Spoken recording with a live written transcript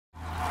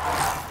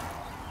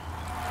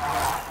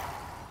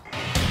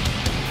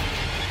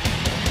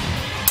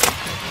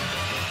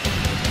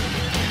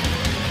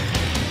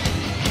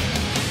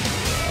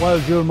Well,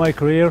 during my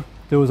career,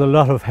 there was a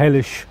lot of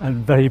hellish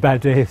and very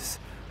bad days.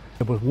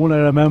 But one I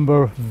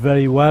remember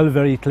very well,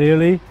 very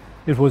clearly.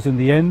 It was in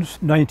the end,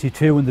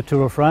 '92 in the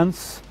Tour of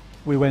France.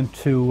 We went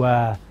to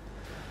a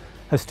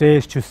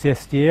stage to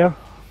Sestiere.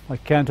 I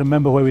can't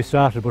remember where we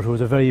started, but it was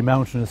a very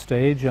mountainous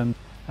stage. And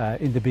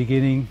in the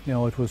beginning, you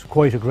know, it was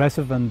quite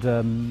aggressive. And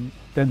then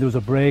there was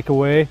a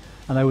breakaway,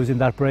 and I was in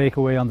that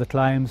breakaway on the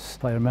climbs.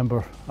 I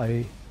remember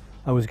I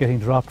was getting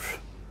dropped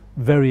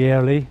very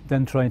early,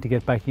 then trying to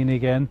get back in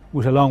again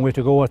with a long way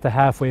to go at the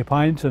halfway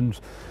point. And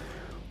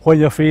when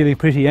you're feeling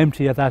pretty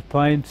empty at that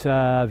point,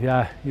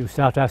 yeah, you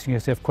start asking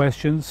yourself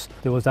questions.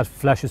 There was that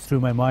flashes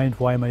through my mind,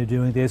 why am I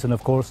doing this? And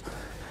of course,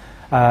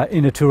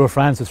 in a Tour of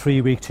France, a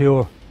 3-week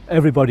tour,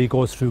 everybody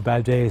goes through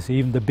bad days,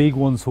 even the big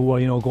ones who are,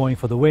 you know, going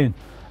for the win.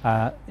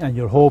 And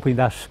you're hoping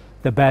that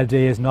the bad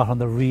day is not on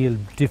the real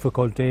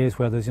difficult days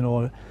where there's, you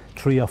know,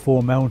 3 or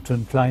 4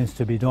 mountain climbs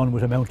to be done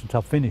with a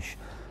mountaintop finish.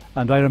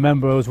 And I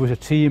remember I was with a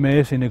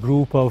teammate in a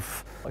group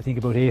of, I think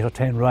about 8 or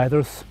 10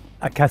 riders,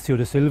 Acácio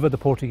da Silva, the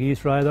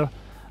Portuguese rider,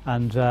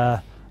 and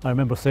I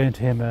remember saying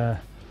to him,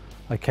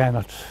 I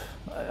cannot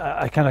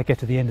get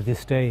to the end of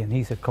this day. And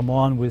he said, come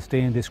on, we'll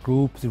stay in this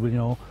group, they will, you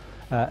know,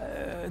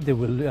 they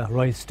will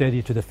ride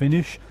steady to the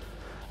finish.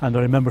 And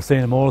I remember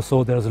saying to him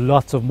also, there's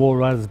lots of more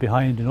riders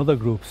behind in other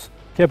groups.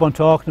 Kept on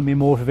talking to me,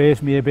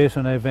 motivated me a bit,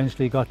 and I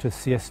eventually got to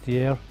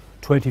Sestiere,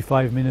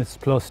 25 minutes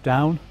plus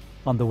down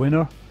on the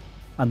winner.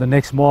 And the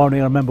next morning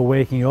I remember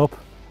waking up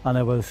and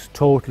I was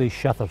totally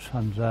shattered.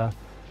 And I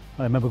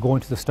remember going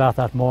to the start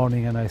that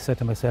morning and I said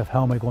to myself,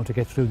 how am I going to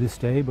get through this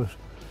day? But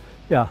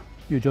yeah,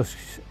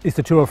 it's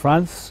the Tour of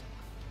France,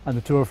 and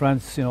the Tour of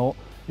France, you know,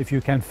 if you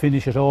can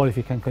finish it all, if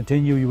you can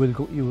continue, you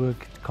will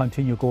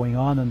continue going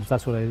on, and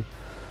that's what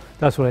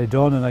I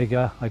done, and I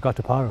got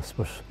to Paris.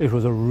 But it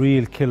was a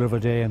real killer of a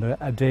day, and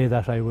a day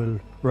that I will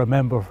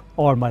remember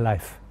all my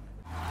life.